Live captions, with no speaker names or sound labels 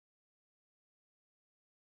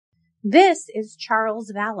This is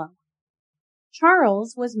Charles Vallow.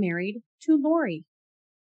 Charles was married to Lori.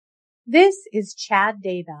 This is Chad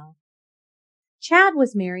Daybell. Chad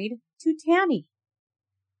was married to Tammy.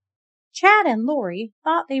 Chad and Lori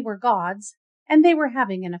thought they were gods and they were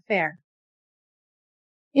having an affair.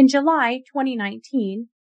 In July 2019,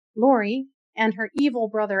 Lori and her evil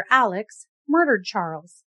brother Alex murdered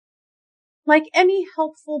Charles. Like any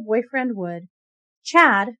helpful boyfriend would,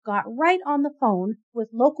 Chad got right on the phone with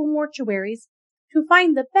local mortuaries to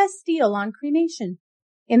find the best deal on cremation.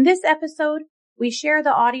 In this episode, we share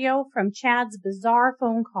the audio from Chad's bizarre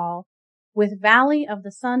phone call with Valley of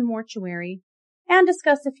the Sun Mortuary and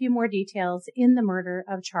discuss a few more details in the murder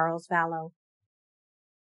of Charles Vallow.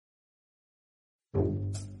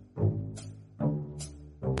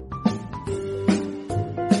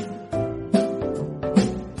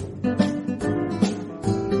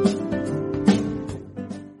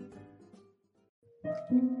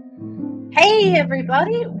 Hey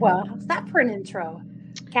everybody! Well, how's that for an intro?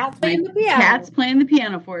 Cat's playing the piano. Cat's playing the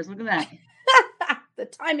piano for us. Look at that. The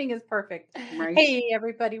timing is perfect. Right. Hey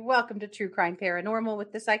everybody, welcome to True Crime Paranormal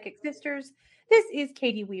with the Psychic Sisters. This is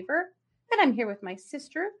Katie Weaver, and I'm here with my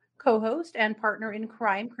sister, co-host, and partner in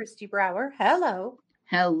crime, Christy Brower. Hello.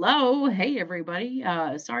 Hello. Hey everybody.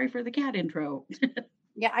 Sorry for the cat intro.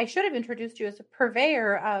 Yeah, I should have introduced you as a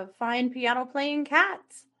purveyor of fine piano playing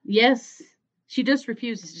cats. Yes. She just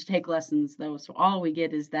refuses to take lessons though, so all we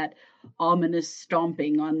get is that ominous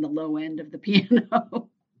stomping on the low end of the piano.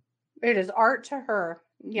 It is art to her.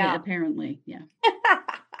 Yeah. Apparently. Yeah.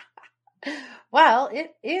 Well,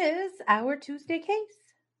 it is our Tuesday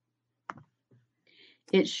case.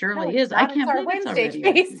 It surely is. I can't believe it's Wednesday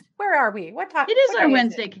already. Case. Where are we? What time? It is our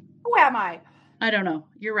Wednesday case. Who am I? I don't know.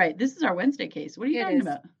 You're right. This is our Wednesday case. What are you talking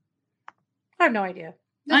about? I have no idea.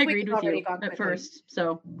 I agreed with you at first,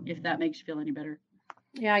 so if that makes you feel any better.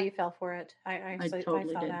 Yeah, you fell for it. I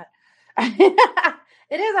totally saw did. That.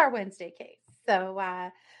 It is our Wednesday case. So,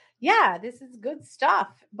 yeah, this is good stuff.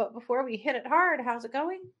 But before we hit it hard, how's it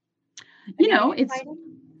going? It's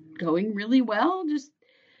going really well. Just,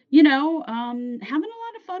 having a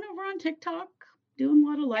lot of fun over on TikTok, doing a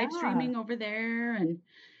lot of live streaming over there and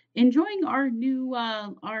enjoying our new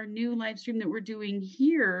live stream that we're doing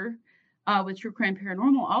here. With True Crime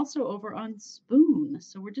Paranormal, also over on Spoon.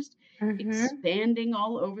 So we're just expanding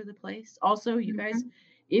all over the place. Also, you guys,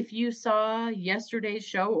 if you saw yesterday's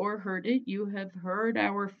show or heard it, you have heard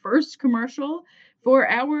our first commercial for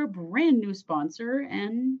our brand new sponsor,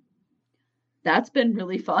 and that's been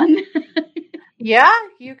really fun. Yeah,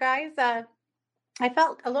 you guys, I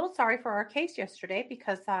felt a little sorry for our case yesterday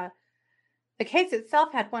because the case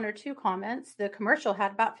itself had 1 or 2 comments. The commercial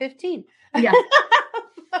had about 15. Yeah.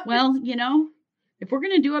 Well, if we're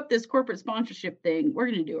going to do up this corporate sponsorship thing, we're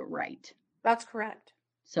going to do it right. That's correct.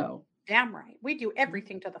 So. Damn right. We do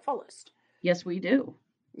everything to the fullest. Yes, we do.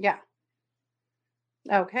 Yeah.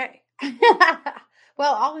 Okay.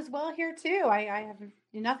 Well, all is well here too. I have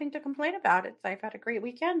nothing to complain about. I've had a great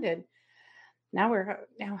weekend, and now we're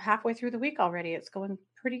halfway through the week already. It's going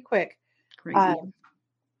pretty quick. Crazy.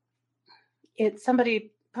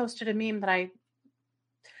 Somebody posted a meme that I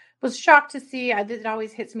was shocked to see. It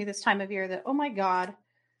always hits me this time of year that, oh my God,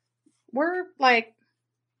 we're like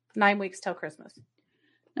 9 weeks till Christmas.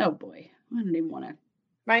 Oh boy. I don't even want to.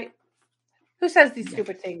 Right? Who says these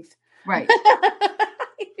stupid things? Right.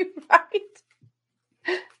 Right.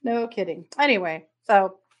 No kidding. Anyway,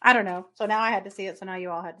 so I don't know. So now I had to see it. So now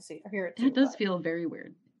you all had to hear it too. That does feel very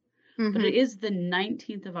weird. Mm-hmm. But it is the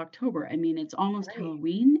 19th of October. I mean, it's almost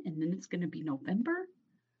Halloween, and then it's going to be November.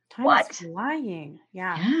 Time is flying.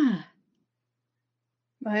 Yeah. Yeah.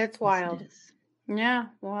 But it's wild. Yes, it is. Yeah.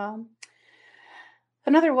 Well,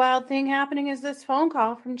 another wild thing happening is this phone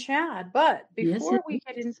call from Chad. But before we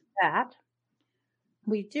get into that,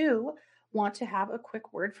 we do want to have a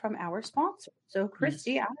quick word from our sponsor. So,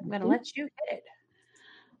 Christy, I'm going to let you hit it.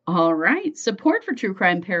 All right. Support for True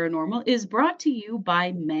Crime Paranormal is brought to you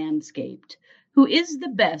by Manscaped, who is the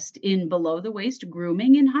best in below-the-waist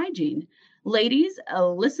grooming and hygiene. Ladies,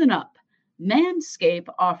 listen up. Manscaped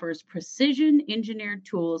offers precision-engineered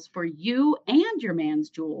tools for you and your man's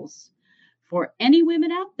jewels. For any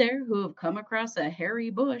women out there who have come across a hairy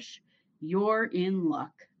bush, you're in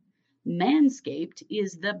luck. Manscaped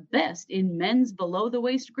is the best in men's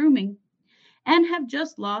below-the-waist grooming and have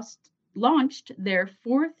just launched their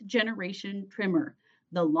 4th generation trimmer,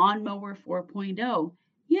 the Lawnmower 4.0.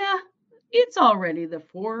 Yeah, it's already the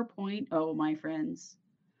 4.0, my friends.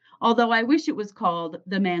 Although I wish it was called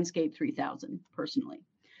the Manscaped 3000, personally.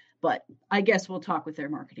 But I guess we'll talk with their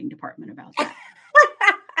marketing department about that.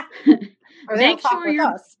 Or they'll talk with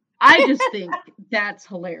us. I just think that's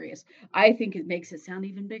hilarious. I think it makes it sound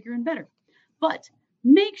even bigger and better. But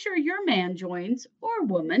make sure your man joins, or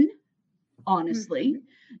woman, honestly,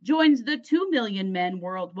 joins the 2 million men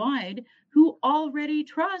worldwide who already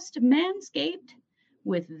trust Manscaped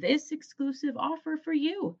with this exclusive offer for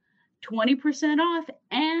you. 20% off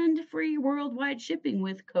and free worldwide shipping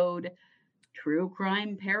with code True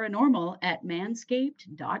Crime Paranormal at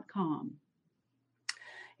manscaped.com.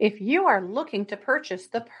 If you are looking to purchase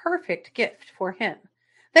the perfect gift for him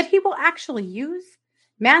that he will actually use,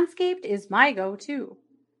 Manscaped is my go-to.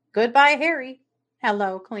 Goodbye, Harry.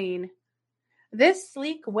 Hello, clean. This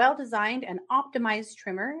sleek, well-designed, and optimized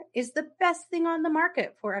trimmer is the best thing on the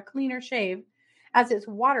market for a cleaner shave, as it's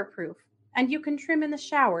waterproof and you can trim in the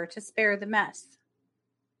shower to spare the mess.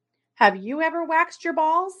 Have you ever waxed your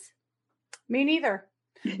balls? Me neither.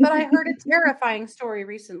 But I heard a terrifying story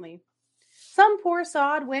recently. Some poor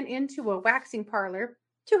sod went into a waxing parlor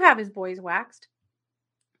to have his boys waxed.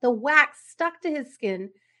 The wax stuck to his skin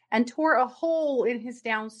and tore a hole in his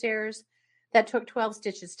downstairs that took 12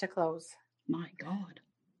 stitches to close. My God.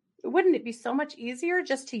 Wouldn't it be so much easier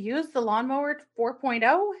just to use the Lawnmower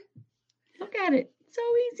 4.0? Look at it. So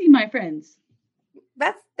easy, my friends.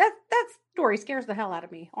 That story scares the hell out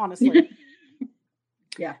of me, honestly.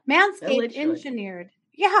 Yeah. Manscaped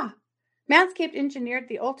engineered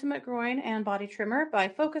the ultimate groin and body trimmer by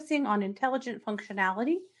focusing on intelligent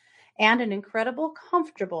functionality and an incredible,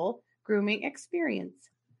 comfortable grooming experience.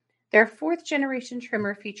 Their 4th generation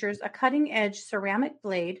trimmer features a cutting-edge ceramic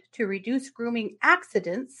blade to reduce grooming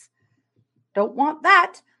accidents. Don't want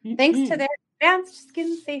that. Thanks to their advanced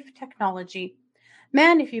skin-safe technology.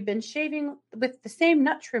 Man, if you've been shaving with the same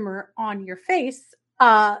nut trimmer on your face,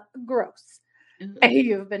 gross.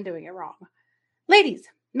 You've been doing it wrong. Ladies,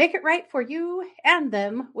 make it right for you and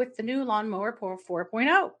them with the new Lawnmower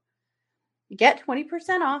 4.0. Get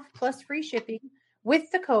 20% off plus free shipping with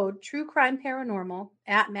the code True Crime Paranormal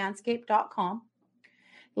at manscaped.com.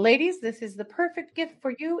 Ladies, this is the perfect gift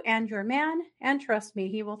for you and your man, and trust me,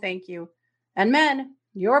 he will thank you. And men,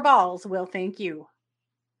 your balls will thank you.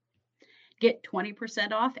 Get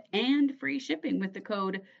 20% off and free shipping with the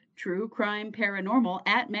code True Crime Paranormal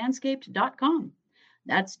at manscaped.com.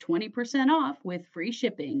 That's 20% off with free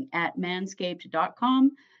shipping at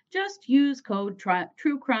manscaped.com. Just use code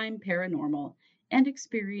True Crime Paranormal and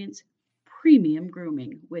experience premium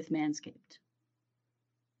grooming with Manscaped.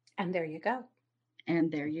 And there you go.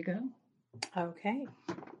 And there you go. Okay.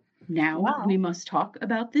 Now we must talk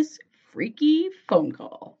about this freaky phone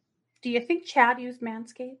call. Do you think Chad used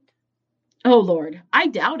Manscaped? Oh, Lord. I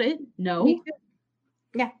doubt it. No. Me too.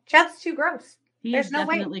 Yeah, Chad's too gross. There's no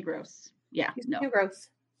definitely gross. Yeah, he's too gross.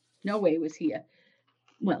 No way was he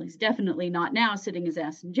he's definitely not now sitting his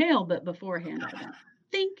ass in jail, but beforehand, I don't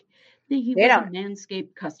think that he was a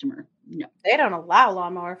Manscaped customer. No. They don't allow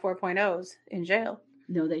Lawnmower 4.0s in jail.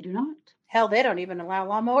 No, they do not. Hell, they don't even allow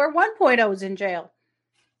Lawnmower 1.0s in jail.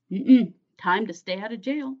 Time to stay out of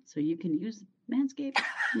jail so you can use Manscaped.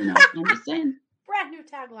 I'm just saying. Brand new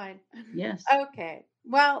tagline. Yes. Okay.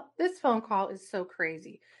 Well, this phone call is so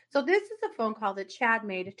crazy. So this is a phone call that Chad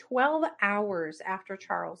made 12 hours after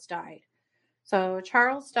Charles died. So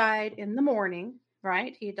Charles died in the morning,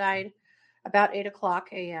 right? He died about 8 o'clock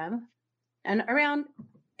a.m. And around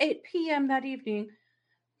 8 p.m. that evening,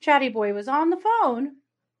 Chatty Boy was on the phone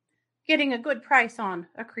getting a good price on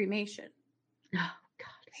a cremation. Oh,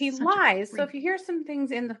 God. He lies. So if you hear some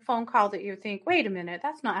things in the phone call that you think, wait a minute,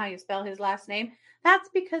 that's not how you spell his last name. That's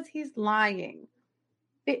because he's lying.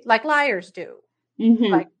 Like liars do.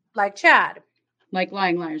 Mm-hmm. Like Chad. Like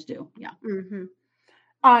lying liars do. Yeah.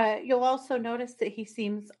 Mm-hmm. You'll also notice that he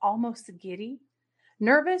seems almost giddy.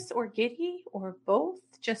 Nervous or giddy or both.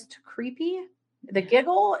 Just creepy. The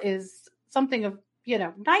giggle is something of,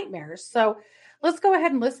 nightmares. So let's go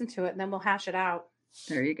ahead and listen to it and then we'll hash it out.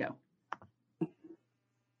 There you go.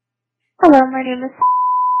 Hello, my name is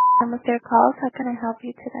I'm with your calls. How can I help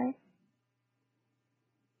you today?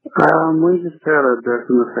 We just had a death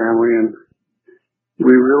in the family, and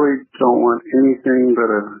we really don't want anything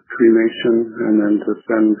but a cremation, and then to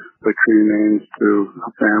send the cremains to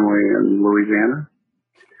a family in Louisiana.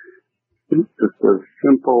 Just a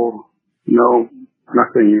simple,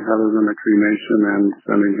 nothing other than a cremation and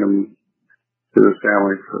sending him to his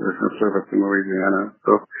family for a service in Louisiana.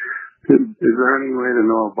 So, is there any way to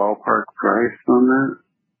know a ballpark price on that?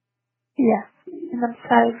 Yes, and I'm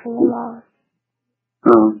sorry for your loss.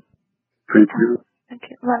 Thank you.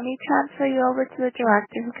 Okay, let me transfer you over to the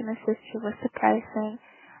director who can assist you with the pricing.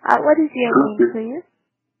 What is your name, please?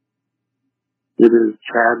 It is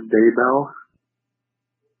Chad Daybell.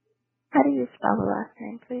 How do you spell the last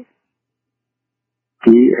name, please?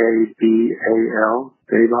 D-A-B-A-L,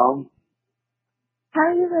 Daybal. How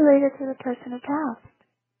are you related to the person who passed?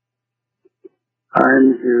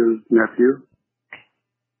 I'm his nephew.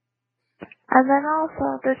 And then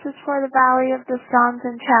also, this is for the Valley of the Suns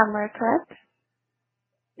in Chandler, correct?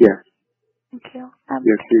 Yes. Thank you.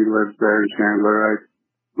 Yes, he lives there in Chandler. I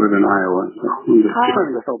live in Iowa, so I'm just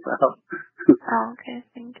trying to help out. Oh, okay.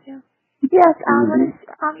 Thank you. Yes, what is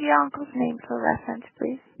your uncle's name for reference,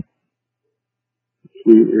 please?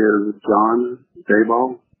 He is John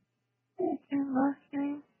Daybal. Your last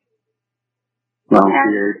name? Well,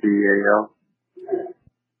 D-A-B-A-L.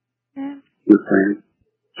 Yeah. The same.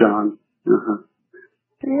 John.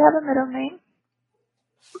 Do you have a middle name?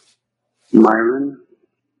 Myron.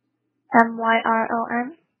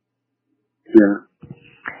 M-Y-R-O-N? Yeah.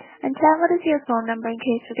 And Chad, what is your phone number in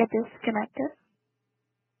case we get disconnected?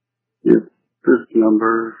 Yep. This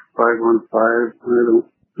number, 515, I don't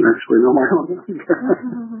actually know my own number.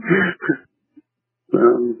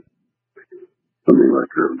 Let me look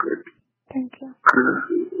real quick. Thank you.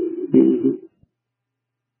 Mm-hmm.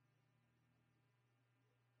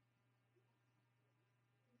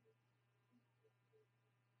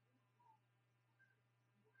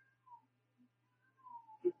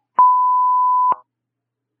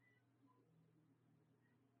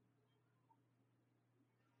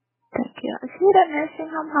 Thank you. Is he at a nursing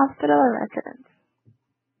home, hospital, or residence?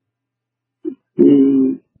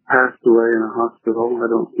 He passed away in a hospital. I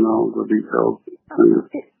don't know the details. I'm just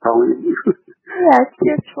telling you. Yeah, it's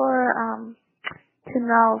just for, to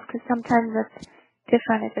know, because sometimes it's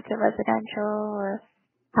different if it's a residential or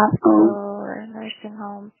hospital or nursing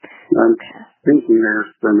home. I'm thinking they're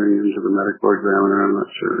sending him to the medical examiner. I'm not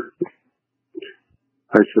sure.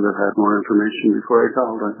 I should have had more information before I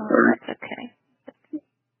called. I'm sorry. That's okay.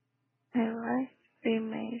 Alright.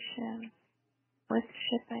 Cremation with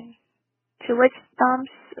shipping. To which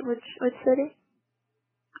which city?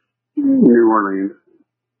 New Orleans.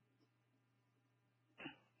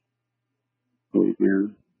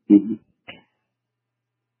 Louisiana. Mm-hmm.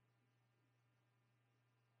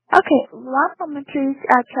 Okay, one moment please,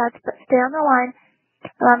 Chad, but stay on the line.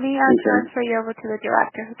 Let me transfer you over to the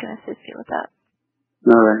director who can assist you with that.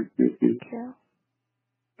 Alright, thank you. Thank you.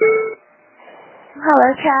 Hello,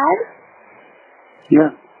 Chad?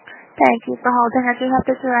 Yeah. Thank you for holding. I do have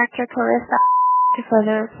the director, Clarissa, to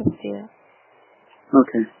further assist you.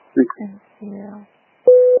 Okay, thanks. Thank you.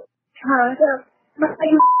 Hi, my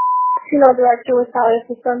name is Female Director with Valley of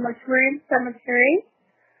the Sun Mortuary Cemetery.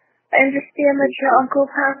 I understand that your uncle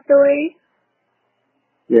passed away.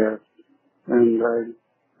 Yes, and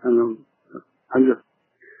I'm just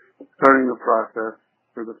starting the process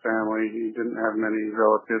for the family. He didn't have many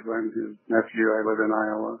relatives. I'm his nephew. I live in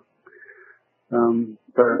Iowa.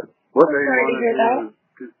 But what they want to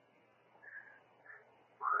do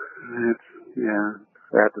is,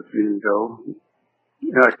 sad to see him go.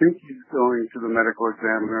 Yeah, I think he's going to the medical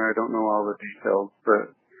examiner. I don't know all the details,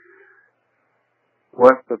 but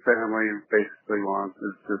what the family basically wants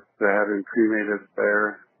is just to have him cremated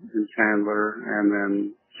there in Chandler and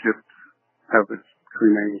then have his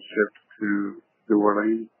cremains shipped to New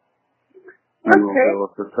Orleans. And we'll deal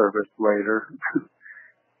with the service later.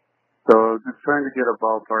 So just trying to get a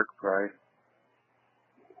ballpark price.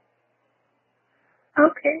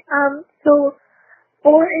 Okay, so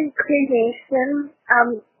for a cremation,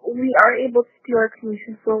 we are able to do our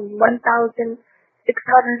cremation for $1,695.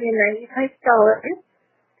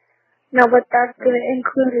 Now what that's going to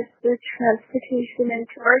include is the transportation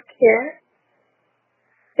into our care,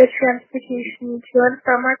 the transportation to and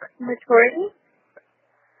from our crematory,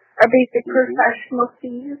 our basic professional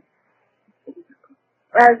fees,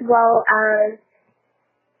 as well as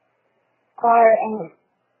our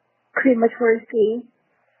crematory fee.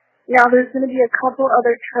 Now there's going to be a couple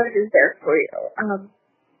other charges there for you.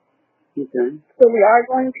 So we are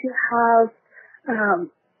going to have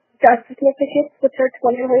death certificates, which are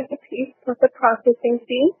 $20 a piece, plus a processing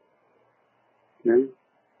fee. Okay.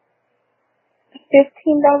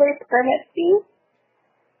 $15 permit fee.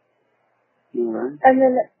 All right. And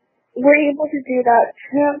then we're able to do that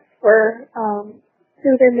transfer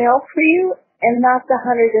through the mail for you, and that's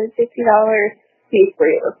 $150 fee for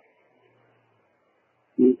you.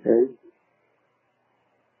 Okay.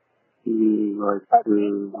 Like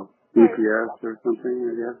through UPS or something,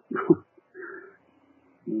 I guess.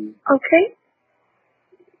 Okay.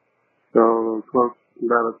 So close,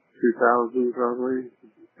 about 2,000 probably.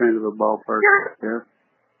 Kind of a ballpark, yeah.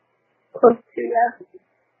 Close to that.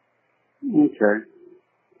 Okay.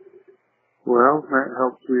 Well, that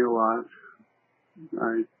helps me a lot.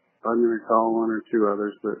 I'm going to call one or two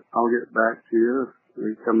others, but I'll get back to you if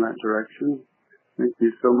we come that direction. Thank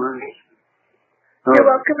you so much. You're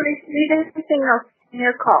welcome. If you need anything else, give me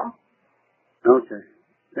a call. Okay.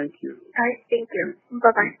 Thank you. All right. Thank you.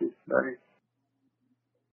 Bye-bye. Bye.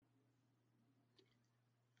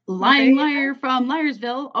 Lying liar from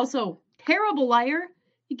Liarsville. Also, terrible liar.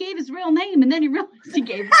 He gave his real name, and then he realized he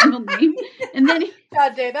gave his real name, and then he...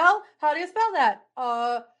 Chad Daybell? How do you spell that?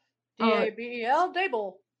 D-A-B-E-L,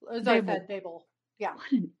 Daybell. As I said, Daybell. Yeah.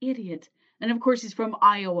 What an idiot. And of course, he's from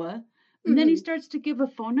Iowa. And then he starts to give a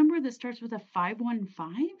phone number that starts with a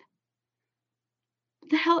 515?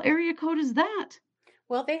 What the hell area code is that?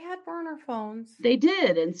 Well, they had burner phones. They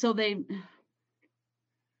did, and so they...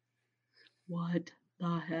 What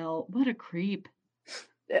the hell? What a creep.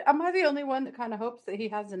 Am I the only one that kind of hopes that he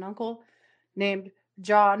has an uncle named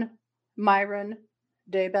John Myron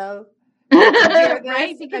Daybell?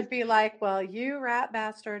 Right? Because I'd be like, well, you rat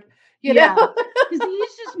bastard. You know? Because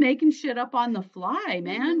he's just making shit up on the fly,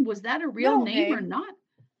 man. Was that a real name or not?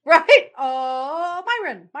 Right.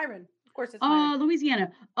 Myron. Of course it's Myron.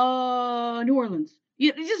 Louisiana. New Orleans.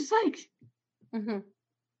 Yeah, just like... Mm-hmm.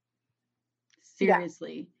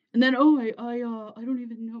 Seriously. Yeah. And then, I don't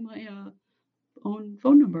even know my own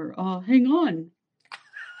phone number. Hang on.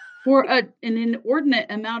 For an inordinate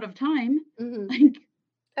amount of time. Mm-hmm. Like,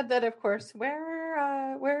 and then, of course,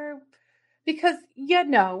 where, because,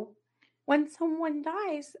 when someone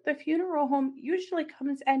dies, the funeral home usually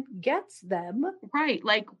comes and gets them. Right.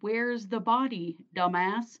 Like, where's the body,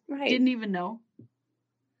 dumbass? Right. Didn't even know.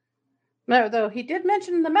 No, though he did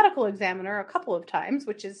mention the medical examiner a couple of times,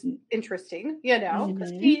 which is interesting,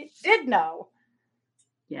 because he did know.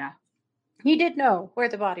 Yeah. He did know where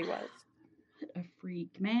the body was. What a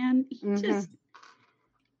freak, man. He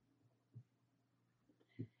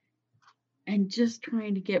just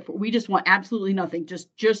trying to get, we just want absolutely nothing.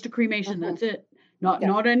 Just a cremation. That's it. Not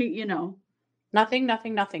any, Nothing.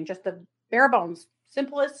 Just the bare bones.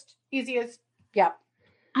 Simplest, easiest. Yeah.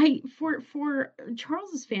 For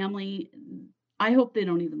Charles's family, I hope they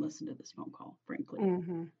don't even listen to this phone call, frankly,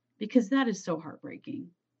 because that is so heartbreaking.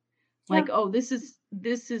 Like, this is,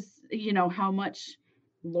 how much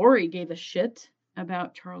Lori gave a shit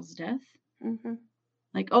about Charles' death. Mm-hmm.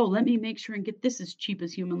 Like, let me make sure and get this as cheap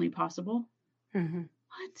as humanly possible. Mm-hmm.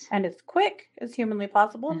 What? And as quick as humanly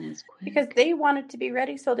possible. Because they wanted to be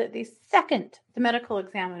ready so that the second the medical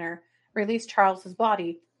examiner released Charles's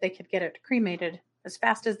body, they could get it cremated as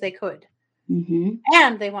fast as they could. Mm-hmm.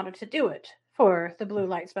 And they wanted to do it for the blue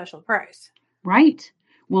light special price. Right.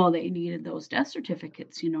 Well, they needed those death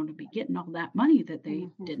certificates, to be getting all that money that they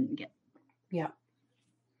didn't get.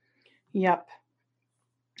 Yep.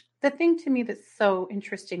 The thing to me that's so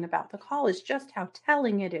interesting about the call is just how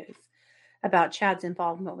telling it is about Chad's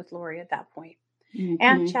involvement with Lori at that point.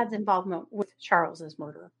 And Chad's involvement with Charles's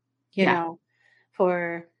murder, you know,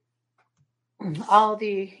 for all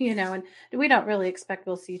the, and we don't really expect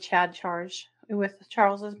we'll see Chad charged with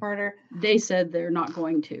Charles's murder. They said they're not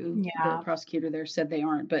going to. Yeah. The prosecutor there said they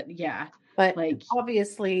aren't, but But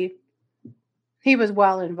obviously he was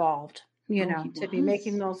well involved, to be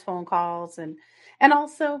making those phone calls. And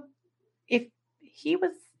also if he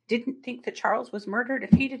didn't think that Charles was murdered,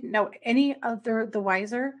 if he didn't know any other the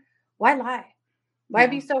wiser, why lie? Why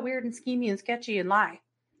be so weird and schemy and sketchy and lie?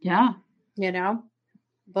 Yeah.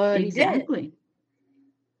 But exactly. He did.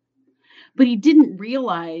 But he didn't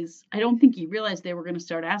realize, I don't think he realized they were going to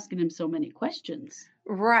start asking him so many questions.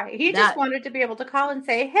 Right. He just wanted to be able to call and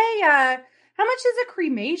say, hey, how much is a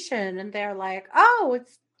cremation? And they're like, oh,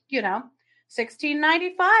 it's,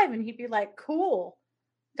 $16.95. And he'd be like, cool.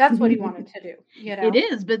 That's what he wanted to do. It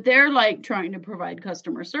is, but they're like trying to provide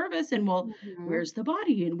customer service and where's the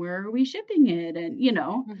body and where are we shipping it?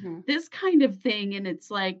 And, this kind of thing. And it's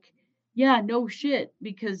like, yeah, no shit,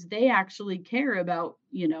 because they actually care about,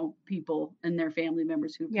 people and their family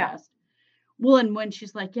members who passed. Well, and when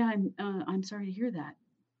she's like, yeah, I'm sorry to hear that.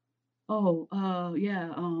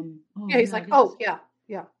 He's like, yeah.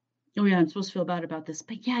 Oh yeah, I'm supposed to feel bad about this.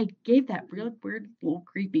 But yeah, I gave that real weird little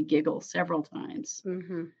creepy giggle several times.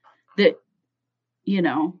 That,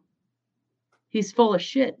 he's full of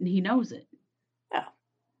shit and he knows it. Yeah. Wow.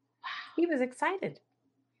 He was excited.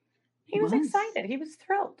 He was excited. He was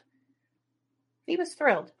thrilled.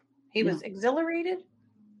 He was exhilarated.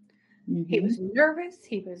 He was nervous.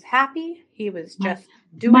 He was happy. He was just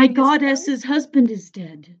doing my goddess's husband is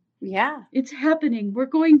dead. Yeah. It's happening. We're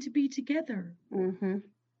going to be together.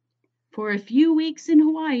 For a few weeks in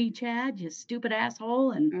Hawaii, Chad, you stupid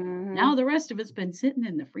asshole. And now the rest of us been sitting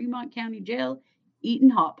in the Fremont County Jail eating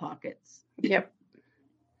Hot Pockets. Yep.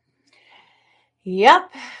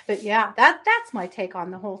 But yeah, that's my take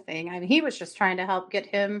on the whole thing. I mean, he was just trying to help get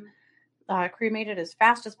him cremated as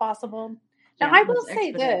fast as possible. Now, Yeah, I will let's say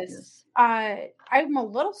expedite this. this. I'm a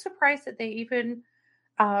little surprised that they even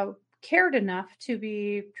cared enough to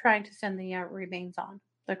be trying to send the remains on,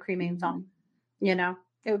 the cremains on. You know,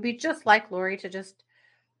 it would be just like Lori to just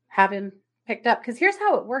have him picked up. Because here's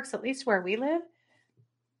how it works, at least where we live.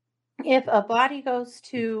 If a body goes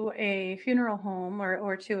to a funeral home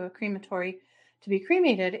or to a crematory to be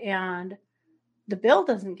cremated and the bill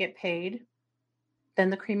doesn't get paid, then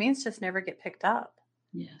the cremains just never get picked up.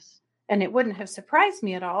 Yes. And it wouldn't have surprised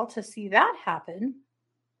me at all to see that happen.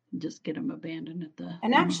 Just get them abandoned at the.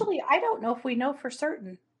 And actually, I don't know if we know for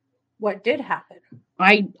certain what did happen.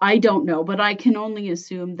 I don't know, but I can only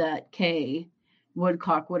assume that Kay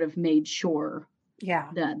Woodcock would have made sure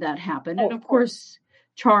that happened. Oh, And of course,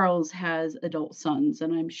 Charles has adult sons,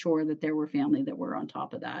 and I'm sure that there were family that were on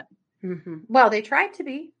top of that. Mm-hmm. Well, they tried to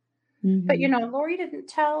be. But, Lori didn't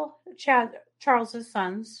tell Charles's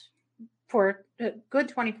sons for a good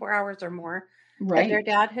 24 hours or more that their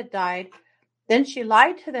dad had died. Then she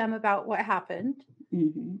lied to them about what happened.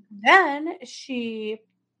 Mm-hmm. Then she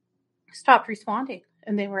stopped responding,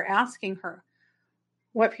 and they were asking her,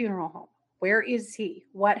 what funeral home? Where is he?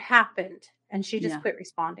 What happened? And she just quit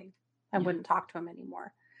responding and wouldn't talk to him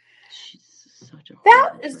anymore. She's such a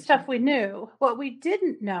That is person. stuff we knew. What we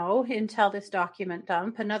didn't know until this document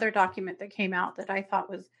dump, another document that came out that I thought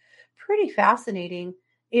was pretty fascinating,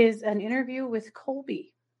 is an interview with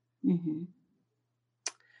Colby. Mm-hmm.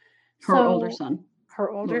 Her older son.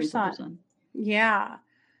 Lori's older son. Yeah.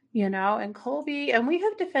 And Colby, and we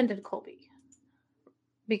have defended Colby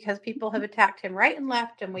because people have attacked him right and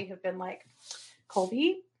left, and we have been like,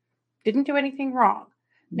 Colby didn't do anything wrong.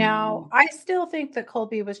 Now, I still think that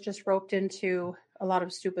Colby was just roped into a lot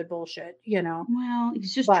of stupid bullshit, Well,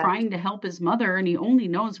 he's just trying to help his mother, and he only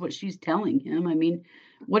knows what she's telling him. I mean,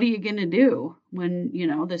 what are you going to do when,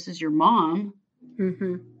 this is your mom?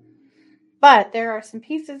 Mm-hmm. But there are some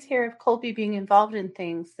pieces here of Colby being involved in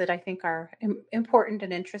things that I think are important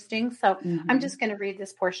and interesting. So I'm just going to read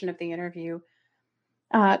this portion of the interview.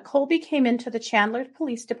 Colby came into the Chandler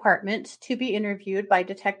Police Department to be interviewed by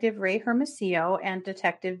Detective Ray Hermosillo and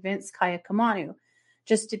Detective Vince Kayakamanu.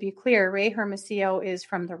 Just to be clear, Ray Hermosillo is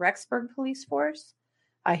from the Rexburg Police Force.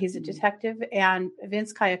 He's a detective, and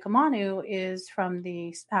Vince Kayakamanu is from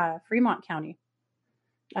the Fremont County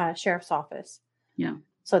Sheriff's Office. Yeah.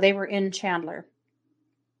 So they were in Chandler.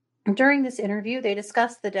 During this interview, they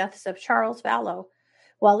discussed the deaths of Charles Vallow.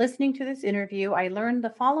 While listening to this interview, I learned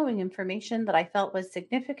the following information that I felt was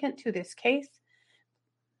significant to this case.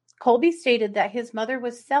 Colby stated that his mother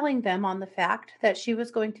was selling them on the fact that she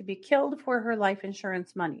was going to be killed for her life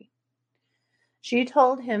insurance money. She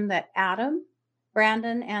told him that Adam,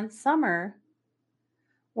 Brandon, and Summer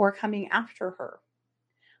were coming after her.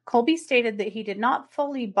 Colby stated that he did not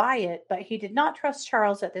fully buy it, but he did not trust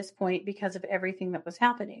Charles at this point because of everything that was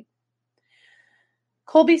happening.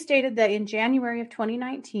 Colby stated that in January of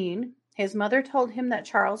 2019, his mother told him that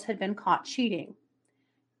Charles had been caught cheating.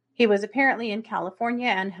 He was apparently in California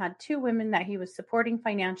and had 2 women that he was supporting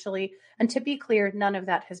financially. And to be clear, none of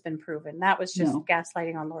that has been proven. That was just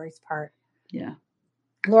gaslighting on Lori's part. Yeah.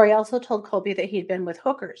 Lori also told Colby that he'd been with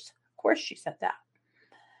hookers. Of course she said that.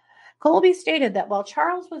 Colby stated that while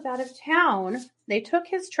Charles was out of town, they took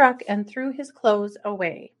his truck and threw his clothes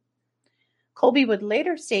away. Colby would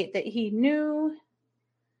later state that he knew,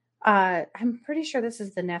 I'm pretty sure this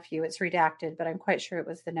is the nephew, it's redacted, but I'm quite sure it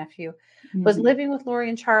was the nephew, was living with Lori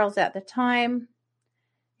and Charles at the time,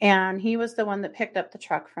 and he was the one that picked up the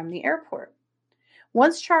truck from the airport.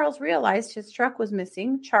 Once Charles realized his truck was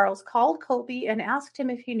missing, Charles called Colby and asked him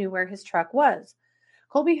if he knew where his truck was.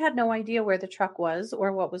 Colby had no idea where the truck was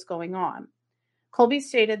or what was going on. Colby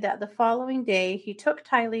stated that the following day he took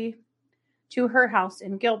Tylee to her house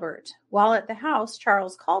in Gilbert. While at the house,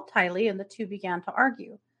 Charles called Tylee and the two began to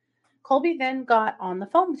argue. Colby then got on the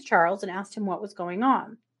phone with Charles and asked him what was going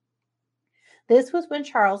on. This was when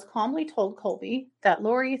Charles calmly told Colby that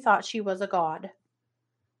Lori thought she was a god.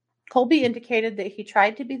 Colby indicated that he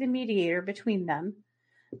tried to be the mediator between them.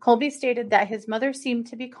 Colby stated that his mother seemed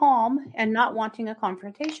to be calm and not wanting a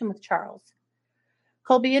confrontation with Charles.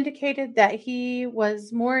 Colby indicated that he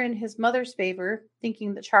was more in his mother's favor,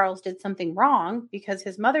 thinking that Charles did something wrong because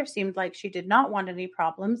his mother seemed like she did not want any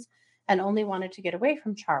problems and only wanted to get away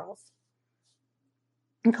from Charles.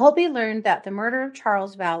 And Colby learned that the murder of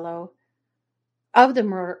Charles Vallow,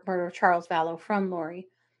 from Lori.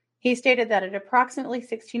 He stated that at approximately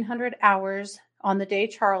 1600 hours on the day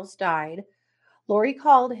Charles died, Lori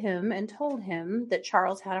called him and told him that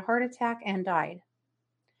Charles had a heart attack and died.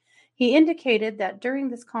 He indicated that during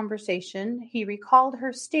this conversation, he recalled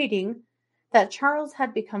her stating that Charles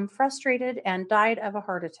had become frustrated and died of a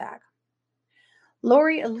heart attack.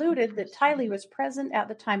 Lori alluded that Tylee was present at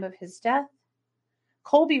the time of his death.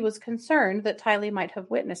 Colby was concerned that Tylee might have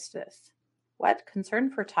witnessed this. What?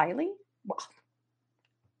 Concern for Tylee? Well,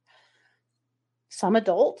 some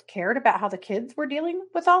adult cared about how the kids were dealing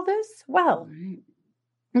with all this? Well, Right.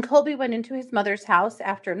 and Colby went into his mother's house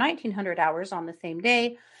after 1900 hours on the same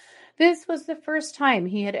day. This was the first time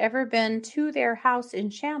he had ever been to their house in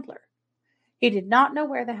Chandler. He did not know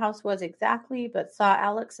where the house was exactly, but saw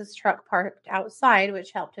Alex's truck parked outside,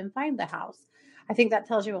 which helped him find the house. I think that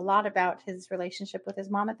tells you a lot about his relationship with his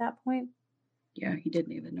mom at that point. Yeah, he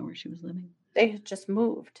didn't even know where she was living. They had just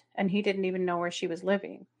moved, and he didn't even know where she was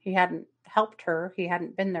living. He hadn't helped her. He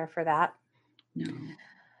hadn't been there for that. No.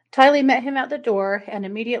 Tylee met him at the door and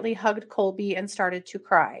immediately hugged Colby and started to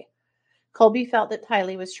cry. Colby felt that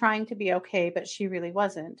Tylee was trying to be okay, but she really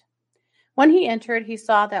wasn't. When he entered, he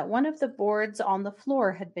saw that one of the boards on the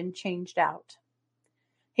floor had been changed out.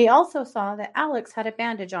 He also saw that Alex had a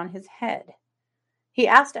bandage on his head. He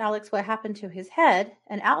asked Alex what happened to his head,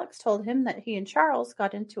 and Alex told him that he and Charles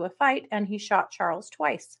got into a fight and he shot Charles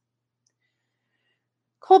twice.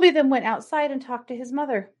 Colby then went outside and talked to his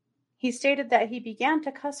mother. He stated that he began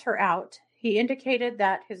to cuss her out. He indicated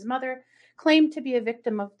that his mother claimed to be a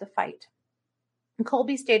victim of the fight. And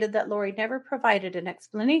Colby stated that Lori never provided an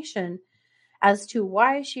explanation as to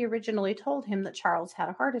why she originally told him that Charles had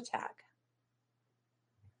a heart attack.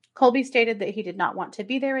 Colby stated that he did not want to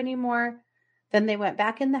be there anymore. Then they went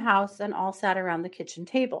back in the house and all sat around the kitchen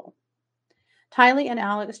table. Tylee and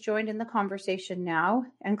Alex joined in the conversation now,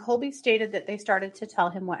 and Colby stated that they started to tell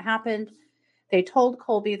him what happened. They told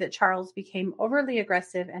Colby that Charles became overly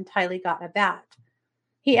aggressive and Tylee got a bat.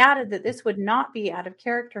 He added that this would not be out of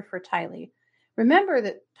character for Tylee. Remember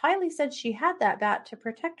that Tylee said she had that bat to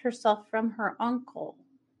protect herself from her uncle.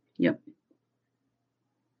 Yep.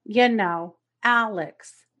 You know,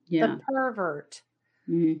 Alex, Yeah. the pervert.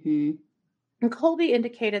 Mm-hmm. And Colby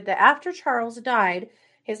indicated that after Charles died,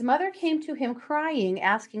 his mother came to him crying,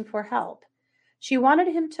 asking for help. She wanted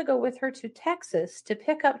him to go with her to Texas to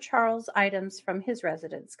pick up Charles' items from his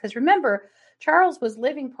residence. Because remember, Charles was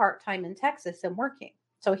living part-time in Texas and working.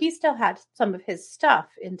 So he still had some of his stuff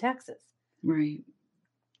in Texas. Right.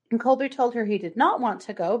 And Colby told her he did not want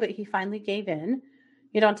to go, but he finally gave in.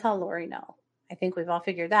 You don't tell Lori no. I think we've all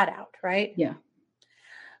figured that out, right? Yeah.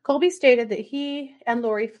 Colby stated that he and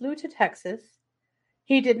Lori flew to Texas.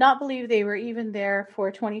 He did not believe they were even there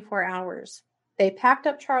for 24 hours. They packed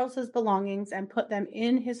up Charles's belongings and put them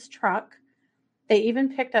in his truck. They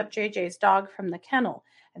even picked up JJ's dog from the kennel.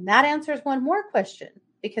 And that answers one more question,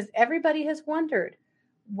 because everybody has wondered,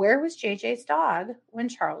 where was JJ's dog when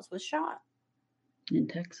Charles was shot? In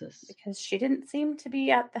Texas. Because she didn't seem to be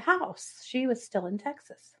at the house. She was still in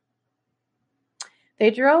Texas. They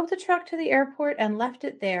drove the truck to the airport and left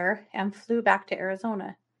it there and flew back to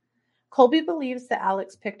Arizona. Colby believes that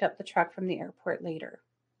Alex picked up the truck from the airport later.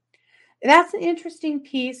 That's an interesting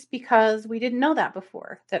piece because we didn't know that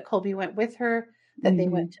before, that Colby went with her, that they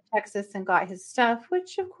went to Texas and got his stuff,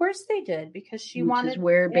 which of course they did because she wanted Which is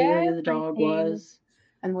where Bailey the dog was.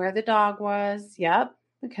 And where the dog was. Yep.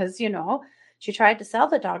 Because, she tried to sell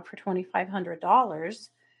the dog for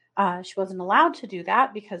 $2,500. She wasn't allowed to do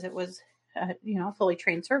that because it was, a fully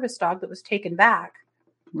trained service dog that was taken back.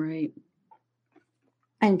 Right.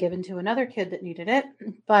 And given to another kid that needed it.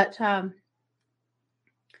 But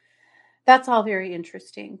that's all very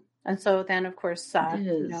interesting. And so then, of course,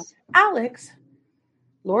 Alex,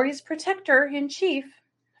 Lori's protector in chief,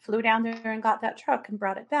 flew down there and got that truck and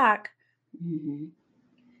brought it back. Mm-hmm.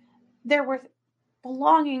 There were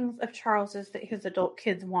belongings of Charles's that his adult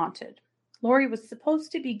kids wanted. Lori was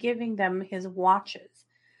supposed to be giving them his watches.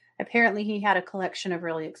 Apparently, he had a collection of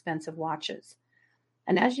really expensive watches.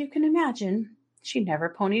 And as you can imagine, she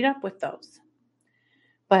never ponied up with those.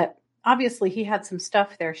 But obviously, he had some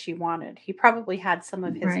stuff there she wanted. He probably had some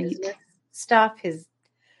of his business stuff, his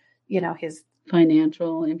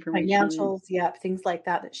financial information. Financials, things like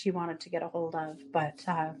that she wanted to get a hold of. But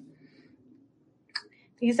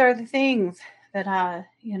these are the things that,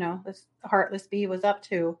 this heartless bee was up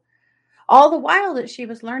to. All the while that she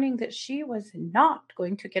was learning that she was not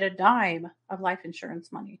going to get a dime of life insurance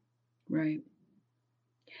money. Right.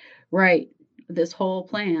 Right. This whole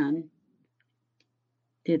plan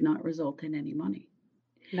did not result in any money.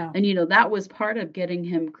 No. And, that was part of getting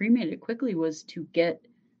him cremated quickly, was to get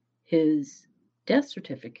his death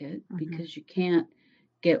certificate, because you can't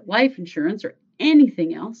get life insurance or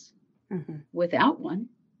anything else without one.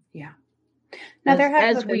 Yeah. Now,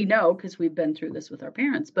 as we know, because we've been through this with our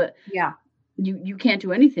parents, but you can't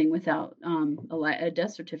do anything without a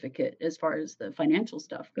death certificate as far as the financial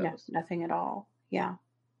stuff goes. No, nothing at all. Yeah.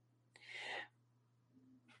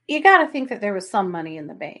 you got to think that there was some money in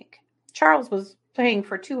the bank. Charles was paying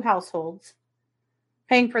for 2 households,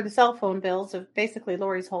 paying for the cell phone bills of basically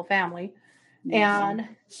Lori's whole family, and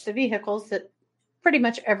the vehicles that pretty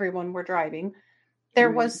much everyone were driving.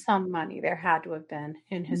 There was some money. There had to have been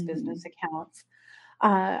in his business accounts.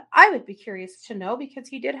 I would be curious to know, because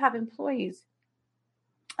he did have employees,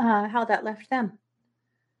 how that left them.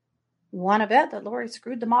 Want to bet that Lori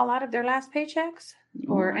screwed them all out of their last paychecks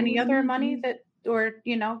or any other money that, or,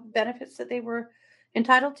 benefits that they were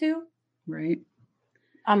entitled to? Right.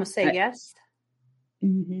 I'm going to say yes.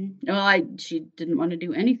 Well, she didn't want to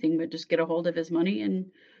do anything but just get a hold of his money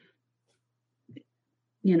and,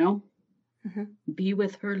 be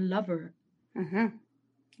with her lover.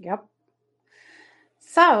 Yep.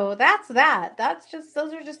 So that's that.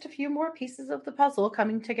 Those are just a few more pieces of the puzzle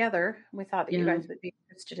coming together. We thought that you guys would be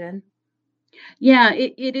interested in. Yeah,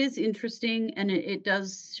 it is interesting, and it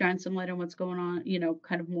does shine some light on what's going on,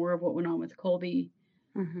 kind of more of what went on with Colby.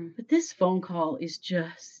 But this phone call is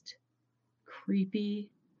just creepy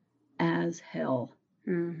as hell,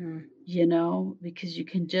 because you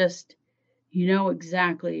can just,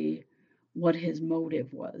 exactly what his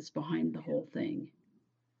motive was behind the whole thing.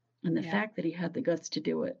 And the fact that he had the guts to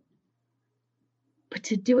do it. But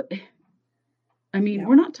to do it,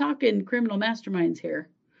 we're not talking criminal masterminds here.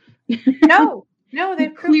 No, they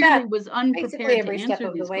proved clearly that was unprepared to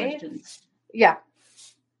answer these questions. Yeah.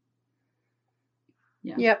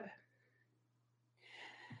 Yep.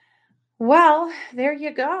 Well, there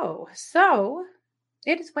you go. So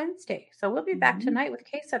it is Wednesday. So we'll be back tonight with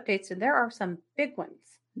case updates, and there are some big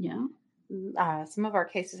ones. Yeah. Some of our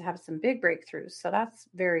cases have some big breakthroughs, so that's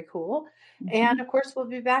very cool. And of course, we'll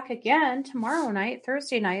be back again tomorrow night,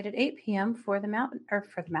 Thursday night at 8 p.m. for the Mountain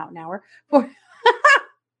Hour.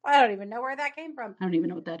 I don't even know where that came from. I don't even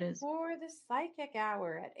know what that is. For the Psychic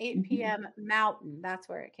Hour at 8 p.m. Mountain. That's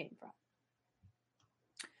where it came from.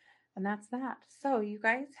 And that's that. So you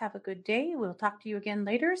guys have a good day. We'll talk to you again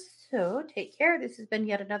later. So take care. This has been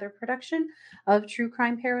yet another production of True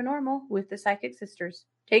Crime Paranormal with the Psychic Sisters.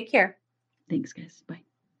 Take care. Thanks, guys. Bye.